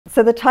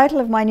So the title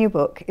of my new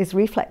book is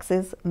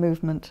Reflexes,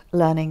 Movement,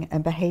 Learning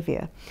and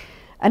Behaviour.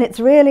 And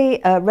it's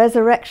really a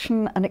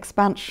resurrection and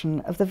expansion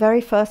of the very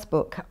first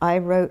book I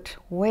wrote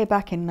way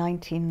back in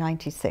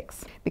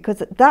 1996.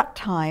 Because at that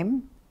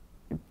time,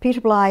 Peter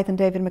Blythe and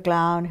David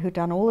McGlown, who'd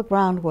done all the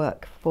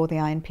groundwork for the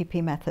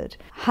INPP method,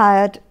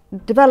 had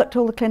developed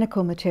all the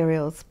clinical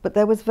materials, but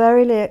there was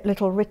very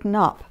little written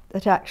up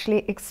that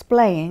actually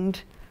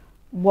explained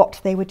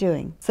what they were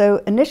doing.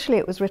 So initially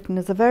it was written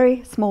as a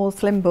very small,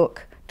 slim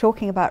book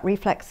talking about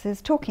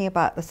reflexes, talking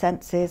about the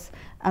senses,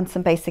 and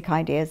some basic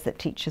ideas that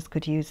teachers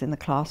could use in the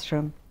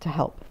classroom to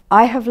help.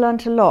 I have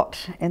learnt a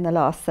lot in the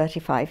last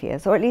 35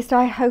 years, or at least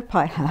I hope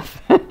I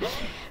have.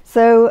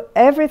 So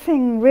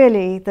everything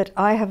really that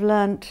I have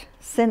learnt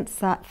since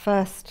that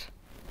first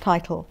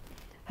title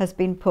has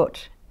been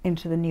put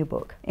into the new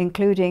book,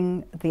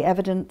 including the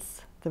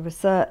evidence, the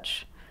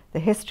research, the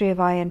history of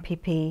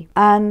INPP,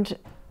 and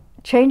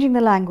changing the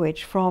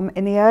language from,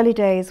 in the early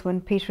days when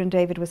Peter and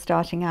David were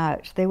starting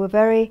out, they were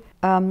very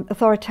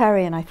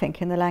authoritarian, I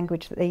think, in the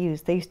language that they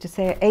used. They used to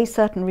say a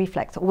certain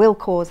reflex will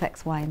cause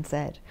X, Y, and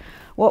Z.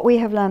 What we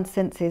have learned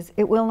since is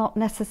it will not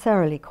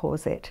necessarily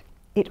cause it.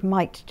 It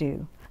might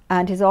do.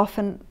 And is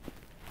often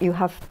you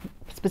have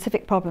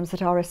specific problems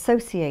that are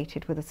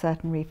associated with a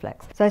certain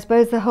reflex. So I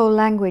suppose the whole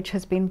language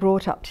has been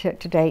brought up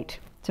to date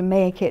to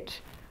make it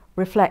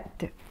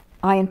reflect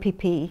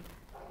INPP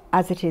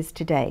as it is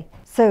today.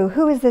 So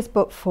who is this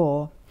book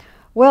for?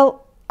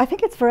 Well, I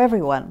think it's for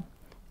everyone.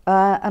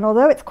 And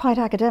although it's quite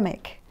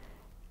academic,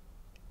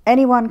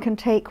 anyone can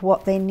take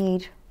what they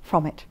need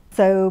from it.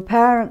 So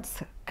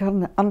parents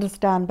can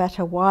understand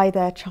better why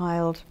their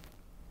child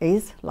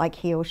is like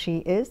he or she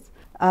is.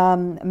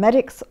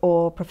 Medics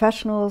or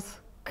professionals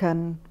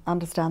can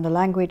understand the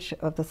language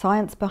of the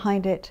science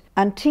behind it,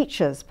 and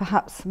teachers,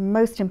 perhaps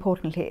most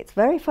importantly. Its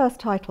very first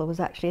title was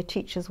actually a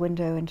teacher's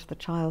window into the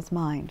child's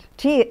mind.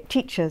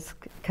 Teachers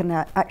can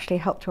actually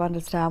help to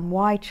understand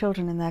why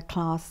children in their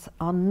class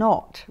are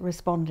not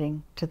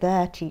responding to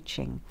their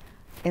teaching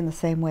in the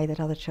same way that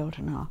other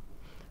children are.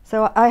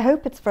 So I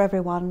hope it's for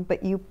everyone,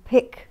 but you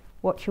pick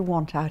what you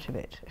want out of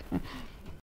it.